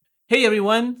Hey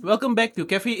everyone, welcome back to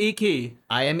Cafe AK.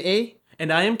 I am A, And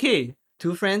I am K,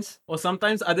 two friends or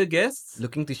sometimes other guests.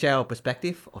 looking to share our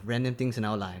perspective of random things in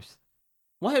our lives.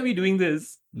 Why are we doing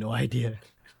this? No idea.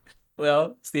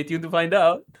 Well, stay tuned to find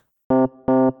out.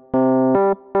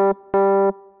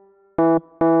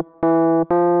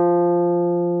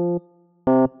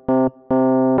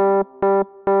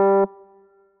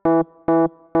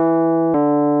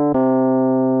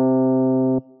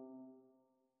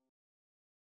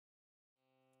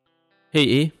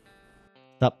 Hey A,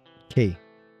 Sup, K.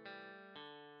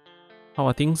 how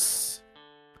are things?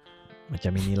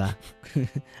 Macam inilah.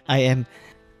 I am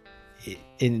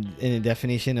in the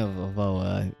definition of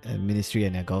our ministry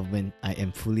and our government, I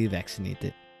am fully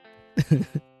vaccinated.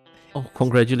 Oh,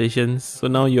 congratulations.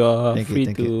 So now you are Thank you, free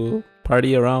thank to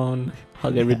party around,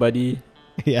 hug everybody.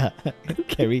 Yeah,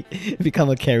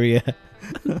 become a carrier.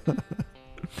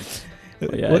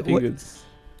 But yeah, I think it's...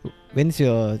 When's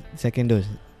your second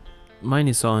dose? Mine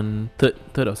is on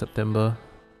 3rd of September.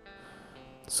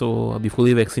 So I'll be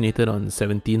fully vaccinated on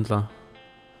 17th lah.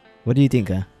 What do you think?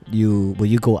 Will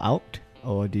you go out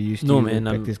or do you still No, man,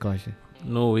 practice caution?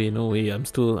 No way. I'm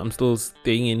still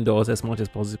staying indoors as much as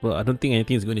possible. I don't think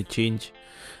anything is going to change.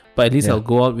 But at least Yeah. I'll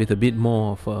go out with a bit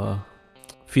more of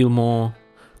feel more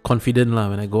confident lah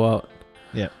when I go out.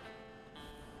 Yeah.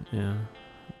 Yeah.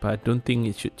 But I don't think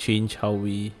it should change how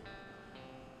we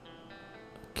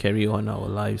carry on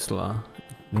our lives lah.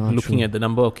 Looking at the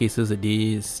number of cases a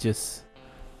day is just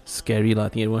scary lah. I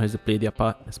think everyone has to play their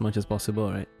part as much as possible,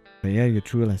 right? But yeah, you're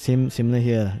true lah. Similar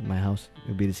here at my house.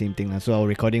 It'll be the same thing lah. So our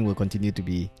recording will continue to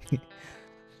be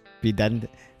done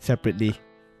separately.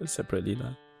 Separately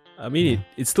lah. I mean,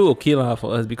 it's still okay lah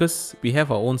for us because we have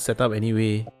our own setup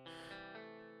anyway.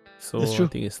 So That's true.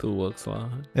 I think it still works lah.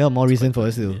 Yeah, more It's reason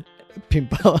quite for us to convenient.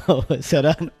 pimp out our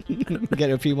setup, get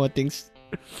a few more things.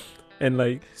 And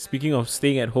like speaking of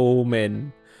staying at home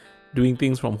and doing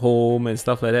things from home and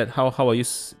stuff like that, how are you?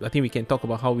 I think we can talk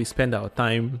about how we spend our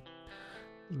time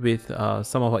with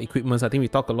some of our equipments. I think we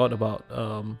talked a lot about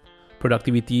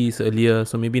productivities earlier,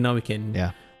 so maybe now we can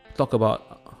talk about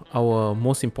our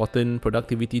most important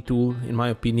productivity tool, in my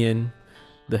opinion,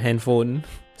 the handphone,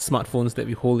 smartphones that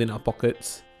we hold in our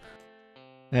pockets.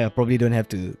 Yeah, probably don't have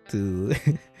to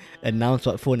announce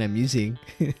what phone I'm using.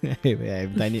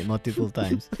 I've done it multiple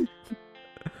times.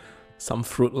 Some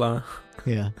fruit lah.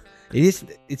 Yeah, it's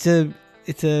a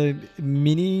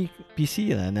mini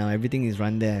PC lah. Now everything is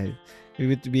run there.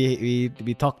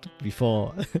 We talked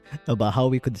before about how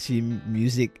we consume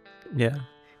music Yeah.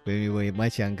 when we were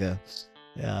much younger.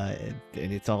 And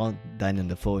it's all done on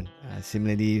the phone.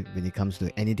 Similarly, when it comes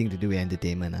to anything to do with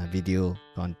entertainment, video,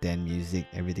 content, music,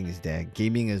 everything is there.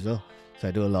 Gaming as well. So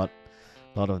I do a lot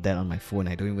of that on my phone.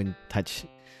 I don't even touch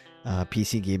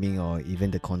PC gaming or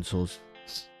even the consoles.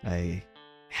 I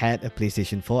had a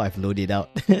PlayStation 4. I've loaded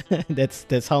out.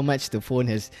 That's how much the phone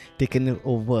has taken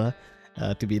over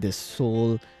to be the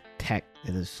sole tech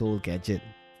and the sole gadget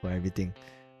for everything.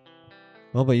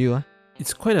 What about you?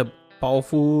 It's quite a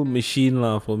powerful machine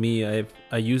lah for me.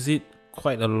 I use it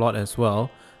quite a lot as well.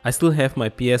 I still have my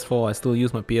PS4. I still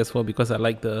use my PS4 because I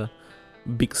like the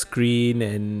big screen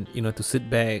and to sit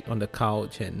back on the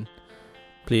couch and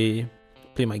play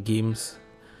my games.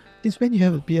 Since when you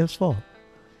have a PS4?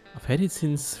 I've had it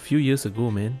since a few years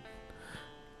ago, man.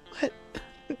 What?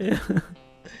 Yeah.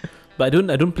 But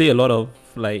I don't play a lot of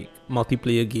like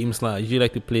multiplayer games lah. I usually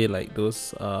like to play like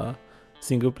those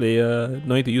single player,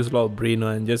 no need to use a lot of brain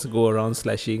and just go around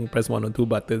slashing, press 1 or 2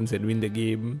 buttons and win the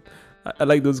game. I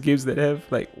like those games that have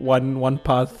like one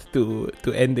path to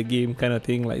end the game kind of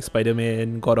thing, like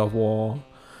Spider-Man, God of War.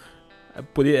 I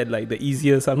put it at like the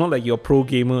easiest. I'm not like your pro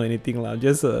gamer or anything lah. I'm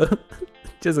just a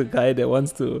just a guy that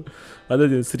wants to, rather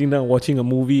than sitting down watching a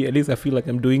movie, at least I feel like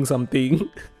I'm doing something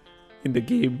in the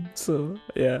game. So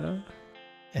yeah.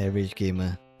 Average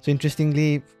gamer. So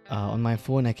interestingly, on my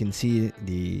phone I can see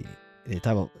the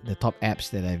top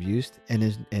apps that I've used,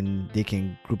 and they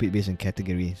can group it based on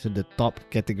category. So the top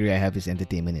category I have is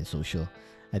entertainment and social.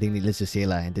 I think needless to say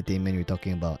entertainment we're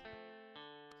talking about.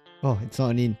 Oh, it's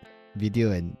not only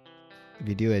video and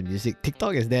music.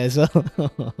 TikTok is there as well.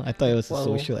 I thought it was a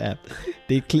social app.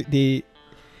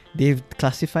 They've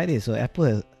classified it. So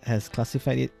Apple has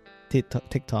classified it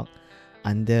TikTok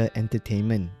under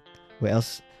entertainment. Where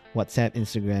else? WhatsApp,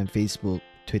 Instagram, Facebook,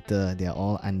 Twitter, they're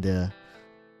all under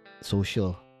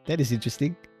social. That is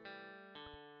interesting.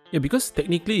 Yeah, because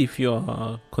technically if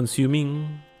you're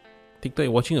consuming TikTok,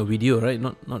 you're watching a video, right?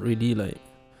 Not really like...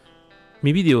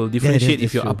 Maybe they will differentiate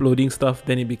if you're uploading stuff,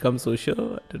 then it becomes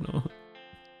social. I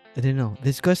don't know.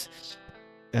 It's because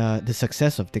the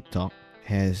success of TikTok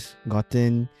has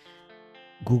gotten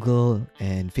Google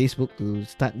and Facebook to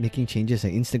start making changes.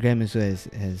 Like Instagram as well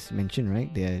has mentioned,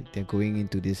 right? They're going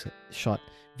into this short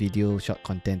video, short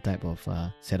content type of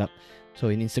setup. So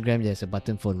in Instagram, there's a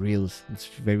button for Reels. It's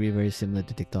very, very similar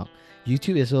to TikTok.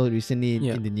 YouTube as well. Recently,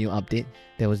 Yeah. in the new update,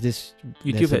 there was this.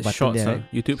 YouTube there's a has button shorts, there,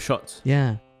 right? YouTube Shorts.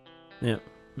 Yeah. Yeah.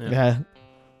 Yeah.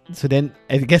 So then,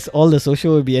 I guess all the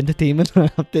social will be entertainment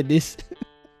after this.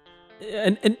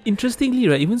 And interestingly,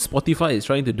 right, even Spotify is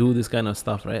trying to do this kind of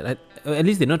stuff, right? At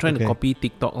least they're not trying to Okay. copy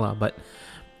TikTok, lah, but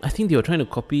I think they were trying to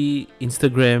copy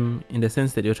Instagram in the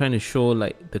sense that you're trying to show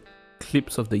like the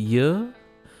clips of the year.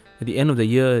 At the end of the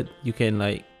year, you can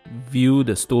like view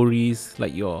the stories,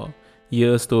 like your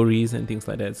year stories and things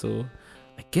like that. So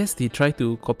I guess they try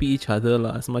to copy each other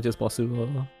lah, as much as possible.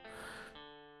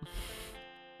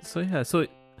 So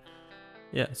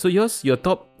your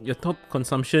top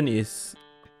consumption is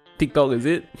TikTok, is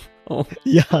it? Oh,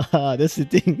 Yeah, that's the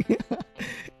thing.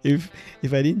 if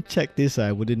I didn't check this,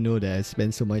 I wouldn't know that I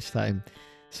spend so much time.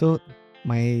 So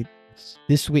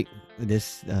this week,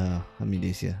 how many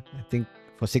days here? I think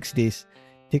for 6 days,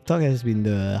 TikTok has been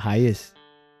the highest.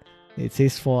 It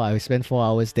says I spent 4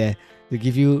 hours there. To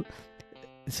give you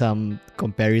some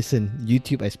comparison,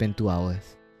 YouTube I spent 2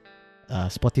 hours.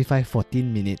 Spotify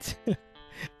 14 minutes.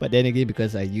 But then again,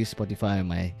 because I use Spotify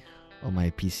on my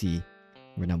PC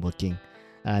when I'm working.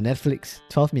 Netflix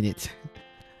 12 minutes.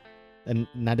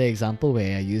 Another example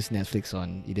where I use Netflix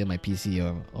on either my PC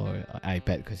or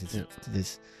iPad because it's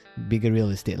this bigger real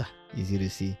estate lah, easy to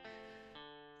see.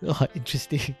 Oh,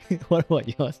 interesting. What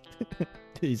about yours?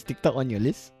 Is TikTok on your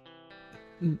list?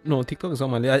 no, TikTok is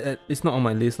on my list. It's not on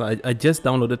my list lah. I just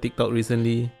downloaded TikTok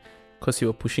recently because you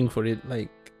were pushing for it like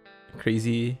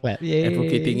crazy, Well,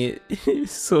 advocating it.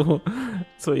 so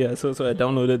I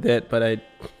downloaded that, but I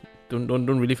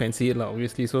don't really fancy it lah,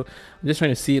 obviously. So I'm just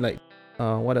trying to see like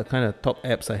what are kind of top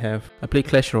apps I have. I play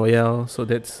Clash Royale, so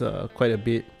that's quite a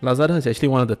bit. Lazada is actually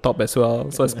one of the top as well,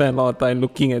 so I spend a lot of time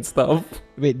looking at stuff.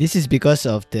 Wait, this is because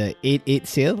of the 8/8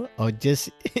 sale or just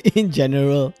in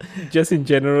general? Just in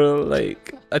general,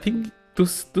 like I think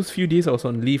those few days I was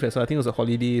on leave as well. I think it was a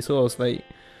holiday, so I was like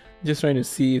just trying to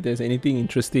see if there's anything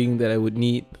interesting that I would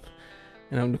need,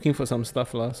 and I'm looking for some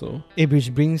stuff lah. So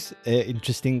Which brings an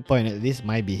interesting point. At least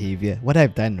my behavior, what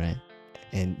I've done, right,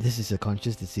 and this is a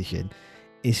conscious decision,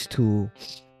 is to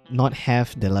not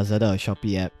have the Lazada or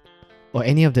Shopee app or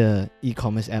any of the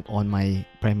e-commerce app on my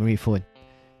primary phone.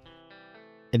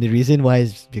 And the reason why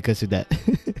is because of that.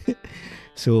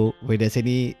 So when there's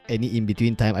any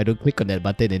in-between time, I don't click on that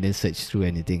button and then search through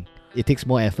anything. It takes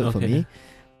more effort for me.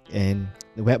 And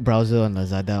the web browser on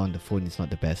Lazada on the phone is not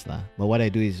the best lah. But what I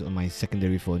do is on my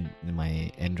secondary phone,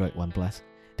 my Android One Plus,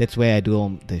 that's where I do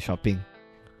all the shopping.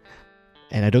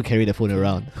 And I don't carry the phone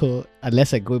around. So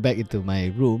unless I go back into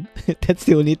my room, that's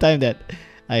the only time that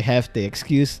I have the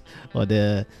excuse or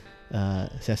the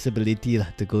accessibility lah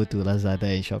to go to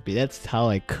Lazada and Shopee. That's how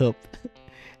I curb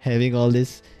having all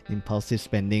this impulsive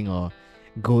spending or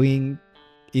going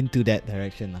into that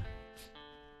direction lah.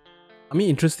 I mean,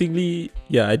 interestingly,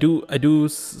 yeah, I do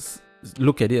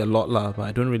look at it a lot lah, but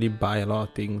I don't really buy a lot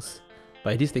of things.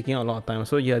 But it is taking out a lot of time.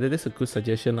 So yeah, that's a good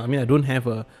suggestion. I mean, I don't have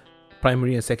a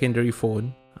primary and secondary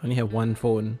phone. I only have one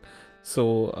phone.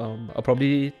 So I'll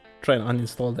probably try and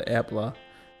uninstall the app lah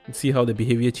and see how the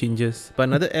behavior changes. But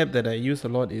another app that I use a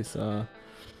lot is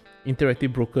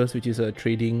Interactive Brokers, which is a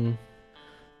trading,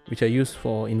 which I use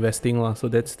for investing lah. So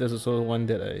that's also one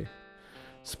that I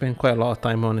spend quite a lot of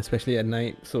time on, especially at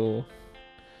night. So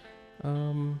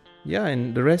yeah,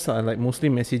 and the rest are like mostly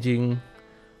messaging,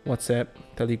 WhatsApp,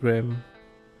 Telegram.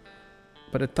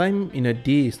 But the time in a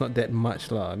day is not that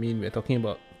much lah. I mean, we're talking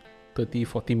about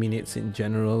 30-40 minutes in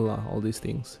general lah, all these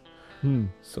things.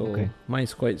 So Okay. mine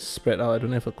is quite spread out. I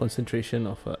don't have a concentration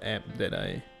of an app that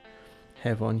I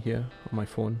have on here on my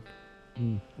phone.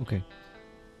 Okay.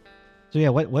 So yeah,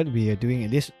 what we are doing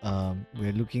at this,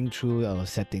 we're looking through our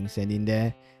settings, and in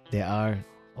there are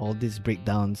all these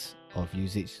breakdowns of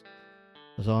usage.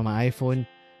 So on my iPhone,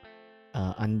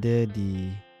 under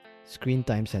the screen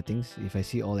time settings, if I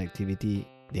see all activity,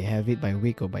 they have it by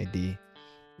week or by day,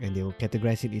 and they will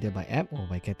categorize it either by app or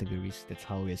by categories. That's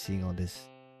how we're seeing all this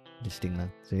thing now.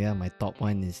 So yeah, my top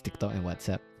one is TikTok and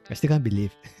WhatsApp. I still can't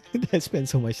believe that I spent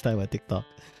so much time on TikTok.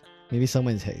 Maybe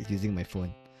someone's using my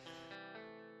phone.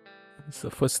 It's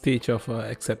the first stage of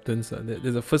acceptance.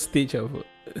 There's a first stage of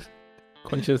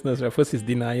consciousness. Right? First is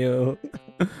denial.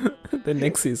 The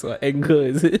next is anger.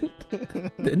 Is it?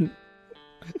 Then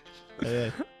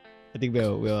I think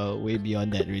we're way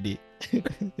beyond that already.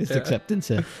 It's Yeah. acceptance.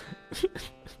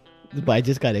 but I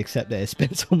just gotta accept that I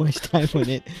spent so much time on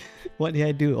it. What did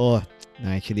I do? Oh, no,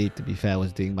 actually, to be fair, I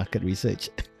was doing market research.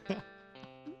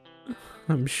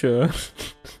 I'm sure.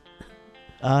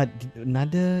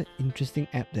 Another interesting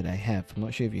app that I have. I'm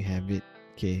not sure if you have it.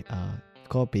 Okay.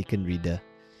 Called Bacon Reader.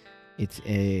 It's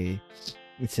a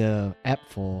app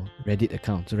for Reddit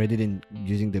account. So rather than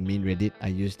using the main Reddit, I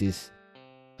use this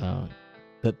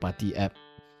third party app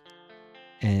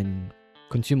and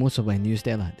consume most of my news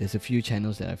there lah. There's a few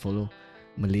channels that I follow.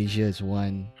 Malaysia is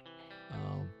one.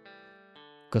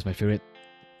 Because my favorite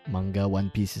manga, One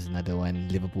Piece, is another one.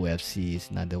 Liverpool FC is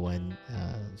another one.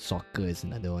 Soccer is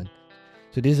another one.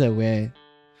 So these are where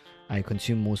I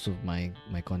consume most of my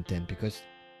content, because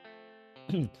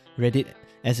Reddit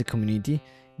as a community,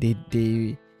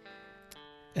 they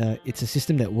it's a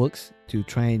system that works to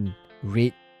try and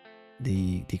rate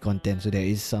the content, so there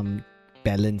is some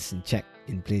balance and check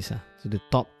in place. So the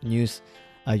top news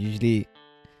are usually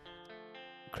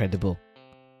credible.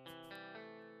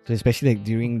 So especially like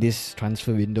during this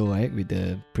transfer window, right, with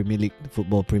the Premier League, the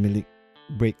football Premier League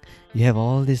break, you have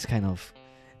all this kind of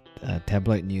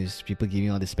tabloid news, people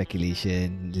giving all the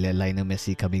speculation, Lionel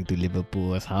Messi coming to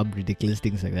Liverpool, how ridiculous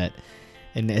things like that.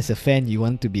 And as a fan, you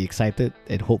want to be excited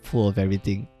and hopeful of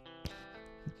everything.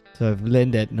 So I've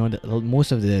learned that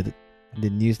most of the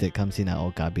news that comes in are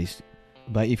all garbage.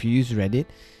 But if you use Reddit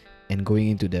and going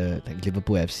into the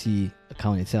Liverpool FC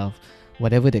account itself,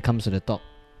 whatever that comes to the top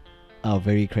are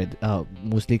very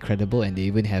mostly credible, and they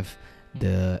even have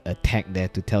a tag there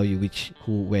to tell you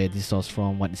where this source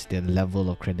from, what is their level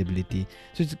of credibility.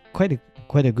 So it's quite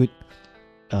a good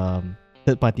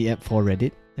third party app for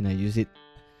Reddit, and I use it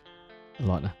a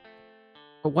lot.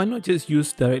 But why not just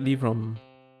use Reddit,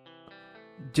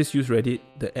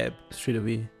 the app, straight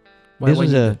away? Why need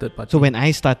the third party? So when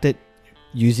I started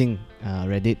using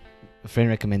Reddit, a friend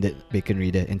recommended Bacon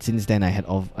Reader, and since then I've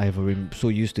already so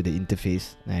used to the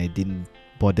interface, I didn't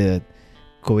bother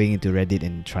going into Reddit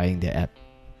and trying their app.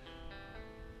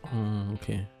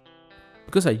 Okay.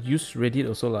 Because I use Reddit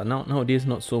also lah. Nowadays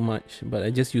not so much, but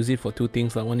I just use it for two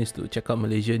things lah. One is to check out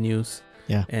Malaysia news,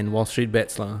 and Wall Street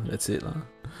bets lah. That's it lah.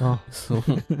 Oh. So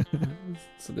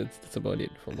that's about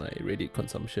it for my Reddit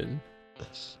consumption.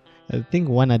 I think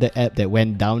one other app that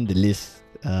went down the list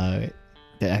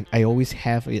that I always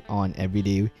have it on every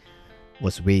day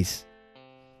was Waze.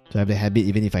 So I have the habit,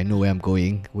 even if I know where I'm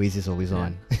going, Waze is always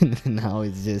on. Now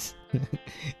it's just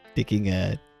taking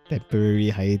a temporary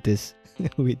hiatus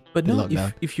with but the now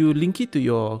lockdown. if you link it to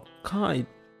your car,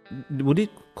 would it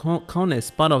count as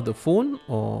part of the phone,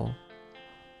 or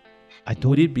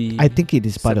would it be I think it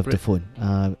is part of the separate?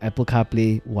 phone. Apple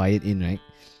CarPlay wired in, right?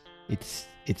 It's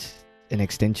an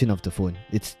extension of the phone.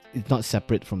 It's not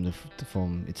separate from the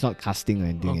phone. It's not casting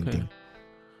or doing anything.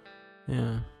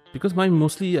 Yeah, because mine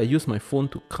mostly I use my phone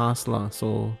to cast lah,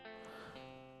 so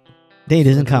then it doesn't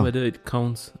I don't know count. whether it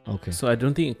counts. Okay. So I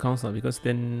don't think it counts lah, because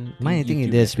then Mine, I think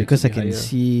it YouTube is, metrics because I will be can higher.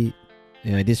 see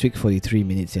this week 43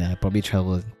 minutes. I probably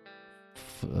traveled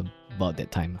about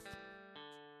that time.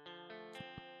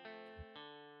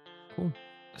 Cool.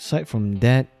 Aside from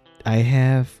that, I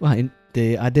have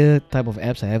the other type of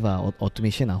apps I have are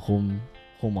automation, home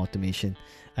automation.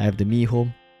 I have the Mi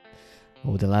Home.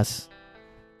 Over the last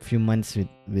few months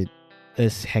with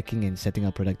us hacking and setting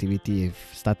up productivity, I've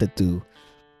started to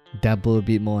dabble a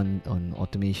bit more on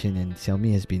automation, and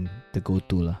Xiaomi has been the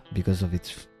go-to lah, because of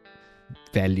its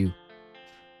value,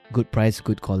 good price,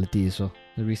 good quality as well.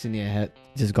 So recently I had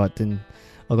just gotten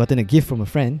a gift from a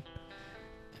friend,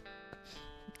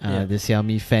 the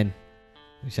Xiaomi fan,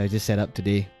 which I just set up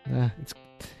today.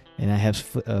 And I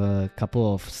have a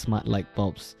couple of smart light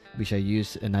bulbs, which I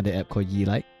use another app called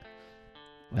Yeelight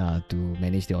to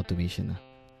manage the automation.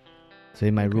 So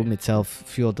in my room itself,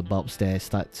 few of the bulbs there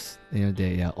starts,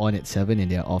 they are on at 7 and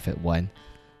they are off at 1.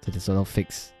 So it's sort of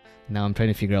fixed. Now I'm trying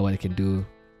to figure out what I can do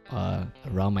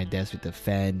around my desk with the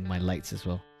fan, my lights as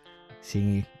well.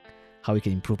 Seeing how we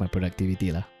can improve my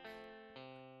productivity lah.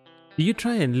 Do you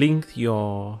try and link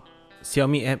your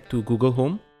Xiaomi app to Google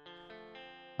Home?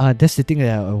 That's the thing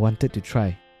that I wanted to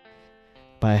try,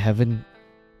 but I haven't.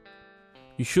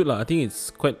 You should lah. I think it's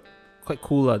quite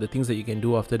cool lah, the things that you can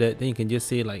do after that. Then you can just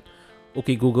say like,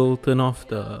 okay Google, turn off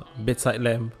the bedside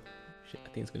lamp. Shit, I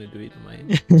think it's gonna do it to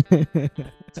mine.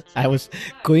 I was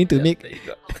going to make There you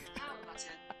go.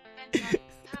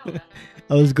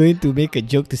 I was going to make a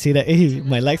joke to say that, hey,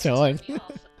 my lights are on.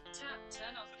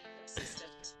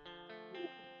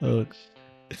 Oh.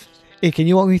 Hey, can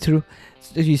you walk me through?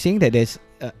 So you're saying that there's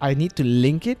I need to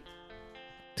link it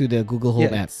to the Google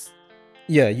Home app.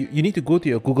 Yeah, you need to go to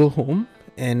your Google Home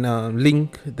and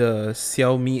link the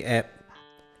Xiaomi app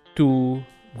to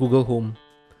Google Home.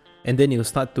 and then it'll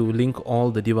start to link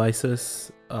all the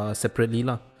devices separately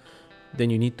lah. Then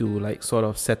you need to like sort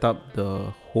of set up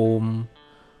the home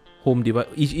device.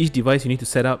 Each device you need to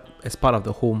set up as part of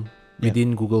the home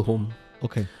within Google Home.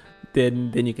 Okay.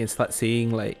 Then you can start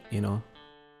saying like, you know,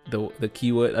 the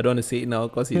keyword. I don't want to say it now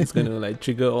because it's going to like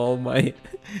trigger all my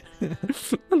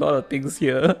a lot of things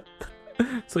here.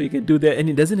 So you can do that, and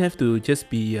it doesn't have to just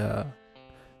be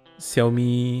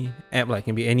Xiaomi app. Like, it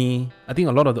can be any. I think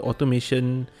a lot of the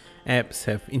automation apps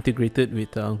have integrated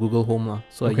with Google Home lah.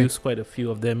 So I use quite a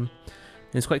few of them.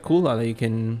 And it's quite cool lah. Like, you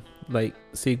can like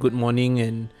say good morning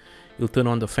and you'll turn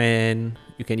on the fan.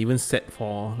 You can even set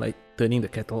for like turning the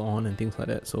kettle on and things like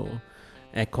that. So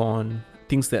aircon,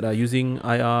 things that are using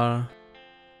IR,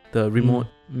 the remote.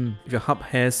 If your hub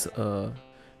has a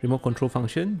remote control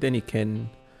function, then it can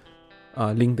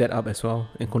link that up as well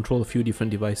and control a few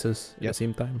different devices at the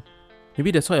same time.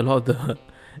 Maybe that's why a lot of the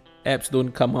apps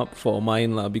don't come up for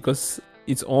mine lah, because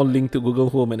it's all linked to Google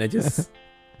Home and I just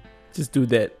do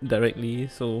that directly.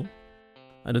 So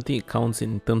I don't think it counts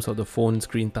in terms of the phone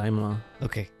screen time lah.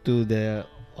 Okay. To the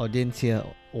audience here,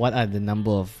 what are the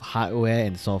number of hardware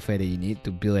and software that you need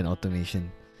to build an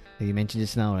automation? Like you mentioned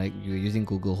just now, right? You're using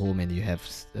Google Home and you have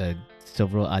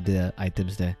several other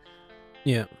items there.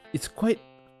 Yeah, it's quite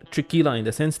tricky lah, in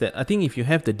the sense that I think if you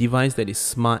have the device that is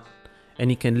smart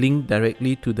and it can link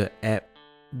directly to the app,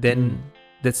 then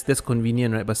that's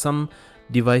convenient, right? But some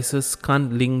devices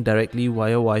can't link directly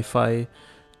via Wi-Fi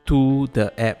to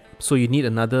the app, so you need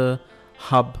another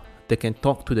hub that can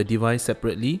talk to the device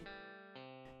separately,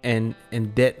 and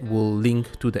that will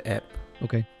link to the app.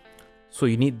 Okay. So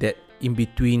you need that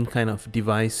in-between kind of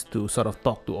device to sort of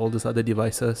talk to all these other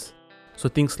devices. So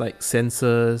things like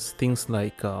sensors, things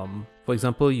like for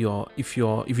example, if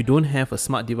you don't have a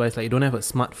smart device, like you don't have a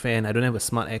smart fan, I don't have a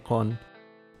smart aircon,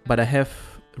 but I have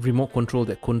remote control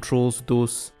that controls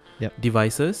those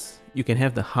devices, you can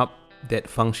have the hub that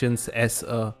functions as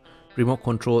a remote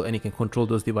control and it can control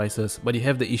those devices. But you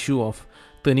have the issue of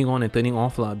turning on and turning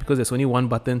off lah, because there's only one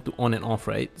button to on and off,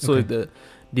 right? So if the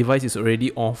device is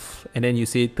already off and then you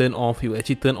say turn off, you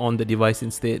actually turn on the device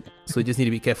instead. So you just need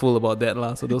to be careful about that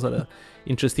lah. So those are the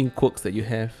interesting quirks that you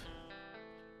have.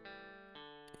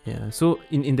 Yeah, so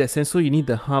in that sense, so you need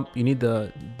the hub, you need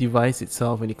the device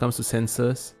itself when it comes to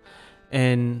sensors,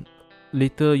 and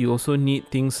later you also need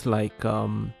things like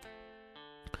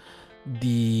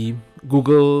the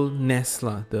Google Nest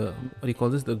lah, the what do you call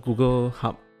this, the Google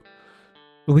Hub.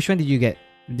 Which one did you get?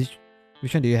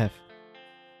 Which one do you have?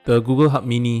 The Google Hub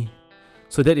Mini.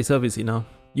 So that itself is enough.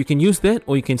 You can use that,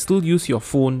 or you can still use your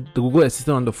phone, the Google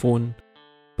Assistant on the phone.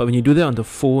 But when you do that on the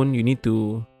phone, you need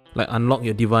to like unlock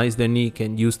your device, then you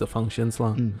can use the functions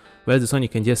lah. Whereas this one you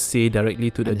can just say directly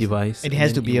to the device. It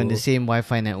has to be on the same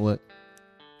Wi-Fi network.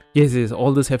 Yes,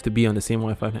 all those have to be on the same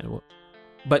Wi-Fi network.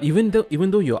 But even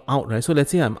though you're out, right? So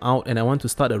let's say I'm out and I want to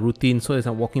start a routine. So as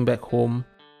I'm walking back home,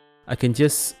 I can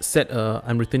just set a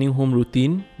I'm returning home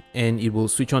routine, and it will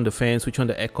switch on the fan, switch on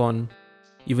the aircon,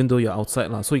 even though you're outside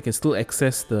lah. So you can still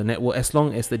access the network as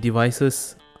long as the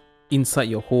devices inside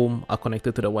your home are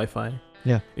connected to the Wi-Fi.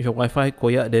 Yeah. If your Wi-Fi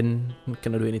koyak, then you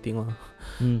cannot do anything lah.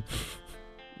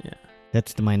 Yeah.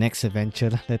 That's my next adventure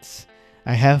lah.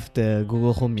 I have the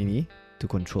Google Home Mini to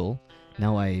control.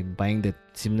 Now I'm buying the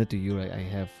similar to you, right? I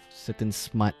have certain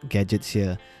smart gadgets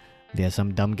here. There are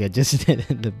some dumb gadgets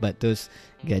but those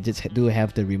gadgets do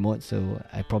have the remote, so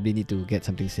I probably need to get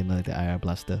something similar to IR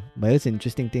Blaster. But it's an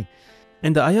interesting thing.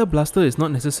 And the IR Blaster is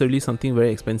not necessarily something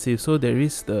very expensive. So there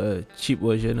is the cheap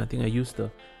version. I think I used the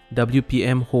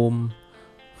WPM Home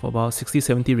for about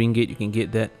 60-70 ringgit. You can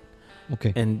get that.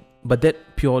 Okay. But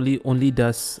that purely only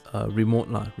does remote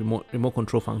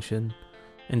control function,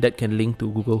 and that can link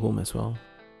to Google Home as well.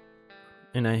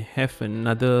 And I have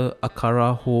another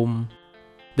Aqara Home.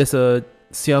 There's a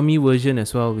Xiaomi version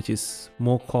as well, which is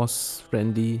more cost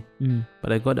friendly.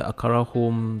 But I got the Aqara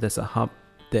Home. There's a hub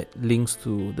that links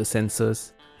to the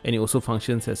sensors, and it also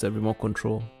functions as a remote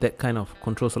control. That kind of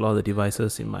controls a lot of the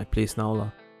devices in my place now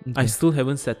lah. I still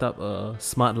haven't set up a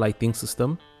smart lighting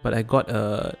system, but I got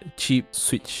a cheap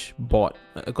switch board.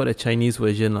 I got a Chinese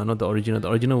version, not the original. The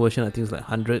original version I think is like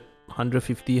 100,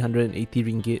 150, 180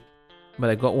 ringgit. But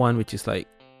I got one which is like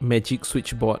Magic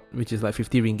Switchboard, which is like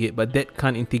 50 ringgit, but that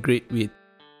can't integrate with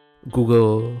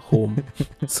Google Home.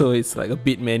 So it's like a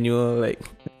bit manual, like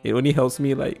it only helps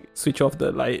me like switch off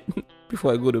the light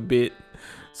before I go to bed,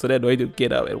 so that I don't need to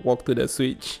get up and walk to the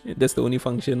switch. That's the only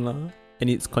function lah. And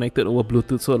it's connected over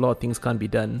Bluetooth, so a lot of things can't be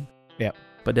done. Yeah.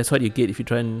 But that's what you get if you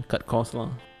try and cut costs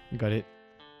lah. Got it.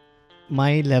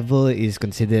 My level is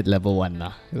considered level 1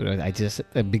 lah. I just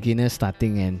a beginner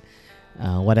starting, and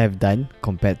What I've done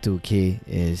compared to K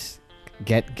is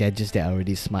get gadgets that are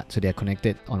already smart, so they're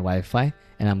connected on Wi-Fi,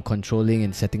 and I'm controlling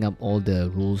and setting up all the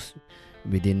rules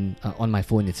within on my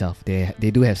phone itself. They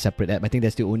do have separate app. I think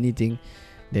that's the only thing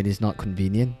that is not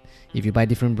convenient. If you buy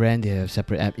different brand, they have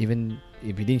separate app. Even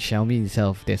if within Xiaomi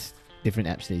itself, there's different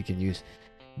apps that you can use.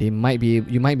 You might be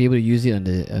able to use it on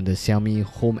the Xiaomi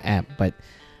Home app, but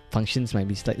functions might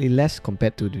be slightly less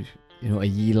compared to the a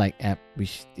Yi-like app,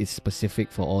 which is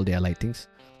specific for all their lightings.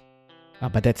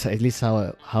 But that's at least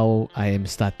how I am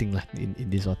starting in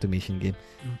this automation game.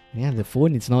 Yeah, the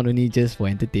phone, it's not only just for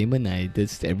entertainment. It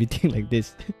does everything like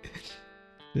this.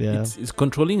 Yeah, it's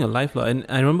controlling your life, and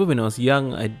I remember when I was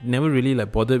young, I never really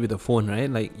bothered with the phone, right?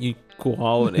 Like you go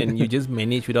out and you just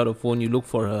manage without a phone. You look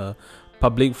for a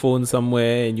public phone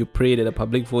somewhere and you pray that the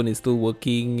public phone is still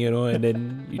working, and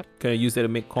then you kind of use that to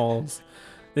make calls.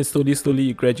 Then slowly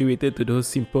you graduated to those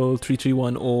simple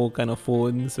 3310 kind of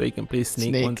phones where you can play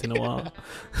Snake. Once in a while.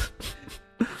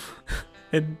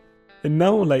 and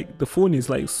now the phone is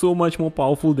so much more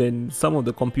powerful than some of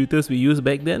the computers we used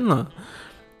back then,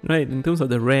 right? In terms of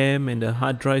the RAM and the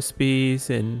hard drive space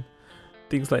and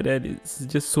things like that, it's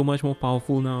just so much more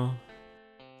powerful now.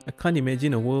 I can't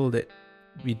imagine a world that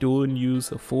we don't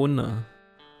use a phone.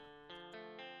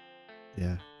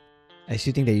 Yeah. I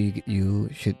still think that you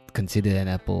should consider an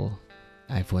Apple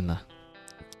iPhone lah.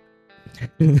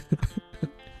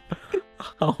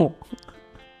 How?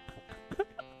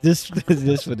 Just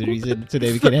for the reason so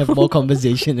that we can have more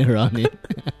conversation around it.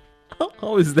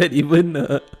 How is that even?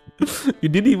 You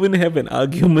didn't even have an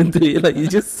argument to it. You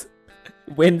just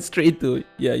went straight to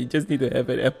you just need to have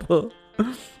an Apple.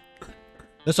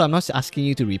 No, so I'm not asking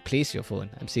you to replace your phone.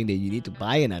 I'm saying that you need to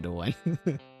buy another one.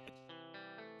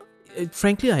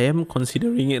 Frankly, I am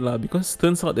considering it because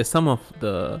turns out that some of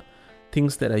the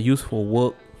things that I use for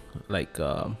work, like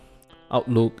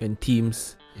Outlook and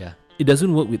Teams, it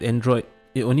doesn't work with Android.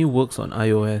 It only works on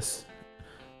iOS.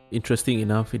 Interesting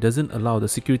enough, the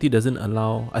security doesn't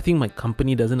allow. I think my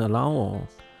company doesn't allow, or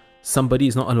somebody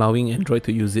is not allowing Android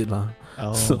to use it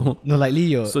Oh, so no,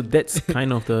 likely so that's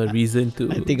kind of the reason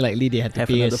to. I think likely they had to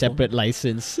pay a separate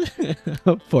license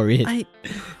for it.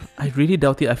 I really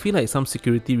doubt it. I feel like some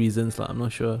security reasons I'm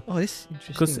not sure. Oh, that's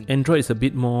interesting. Because Android is a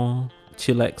bit more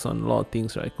chillax on a lot of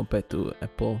things, right, compared to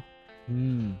Apple.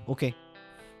 Okay.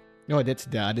 No, that's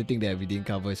the other thing that we didn't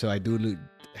cover. So I do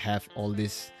have all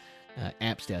these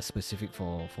apps that are specific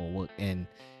for work, and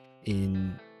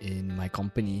in my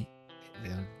company,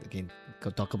 again,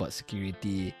 talk about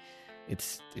security.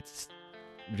 It's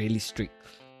really strict.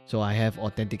 So I have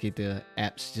authenticator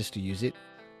apps just to use it.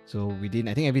 So within,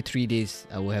 I think every 3 days,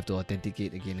 I will have to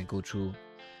authenticate again and go through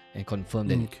and confirm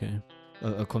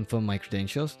that confirm my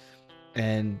credentials.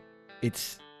 And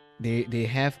it's they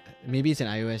have, maybe it's an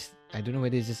iOS. I don't know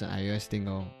whether it's just an iOS thing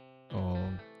or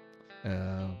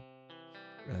a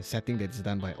setting that's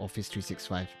done by Office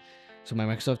 365. So my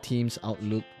Microsoft Teams,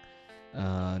 Outlook,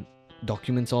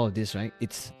 documents, all of this, right?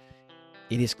 It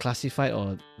is classified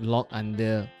or logged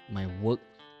under my work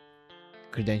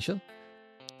credential,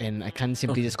 and I can't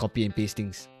simply just copy and paste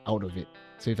things out of it.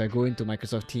 So if I go into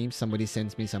Microsoft Teams, somebody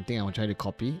sends me something, I will try to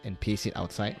copy and paste it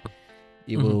outside.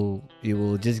 It will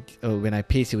just when I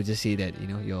paste, it will just say that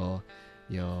you're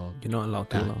not allowed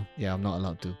to. Yeah, I'm not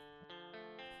allowed to.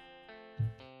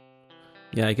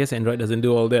 Yeah, I guess Android doesn't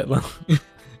do all that.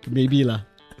 Maybe lah.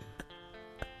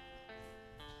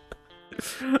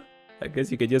 I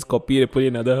guess you can just copy it and put it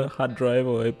in another hard drive,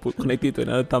 or connect it to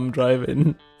another thumb drive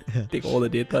and take all the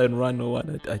data and run, or what.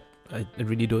 I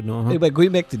really don't know. Hey, but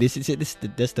going back to this,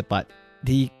 that's the part.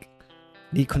 The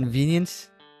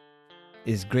convenience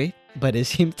is great, but at the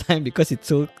same time, because it's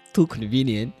so too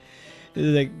convenient,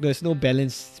 it's there's no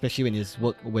balance, especially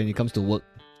when it comes to work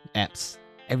apps.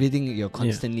 Everything, you're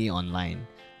constantly online,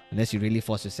 unless you really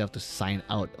force yourself to sign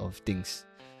out of things.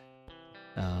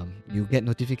 You get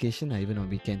notification even on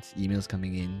weekends, emails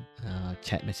coming in,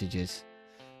 chat messages.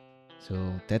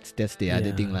 So that's the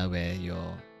other thing where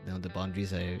the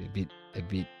boundaries are a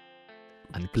bit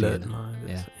unclear.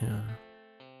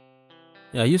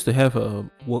 Yeah, I used to have a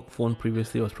work phone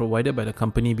previously. It was provided by the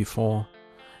company before,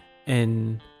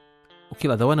 and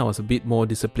the one I was a bit more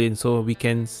disciplined. So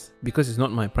weekends, because it's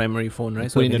not my primary phone, right? You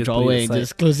so put in the drawer and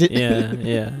just close it.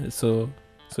 Yeah. So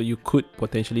you could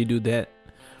potentially do that.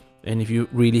 And if you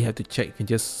really have to check, you can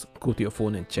just go to your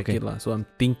phone and check it. So I'm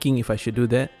thinking if I should do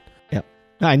that. Yeah.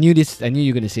 No, I knew this. I knew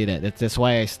you were going to say that. That's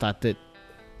why I started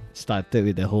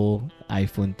with the whole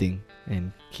iPhone thing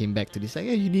and came back to this.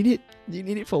 You need it. You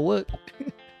need it for work.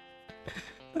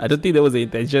 I don't think that was the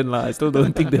intention. I still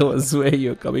don't think that was where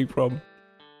you're coming from.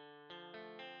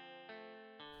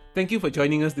 Thank you for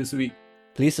joining us this week.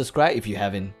 Please subscribe if you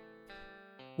haven't.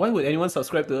 Why would anyone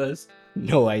subscribe to us?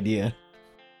 No idea.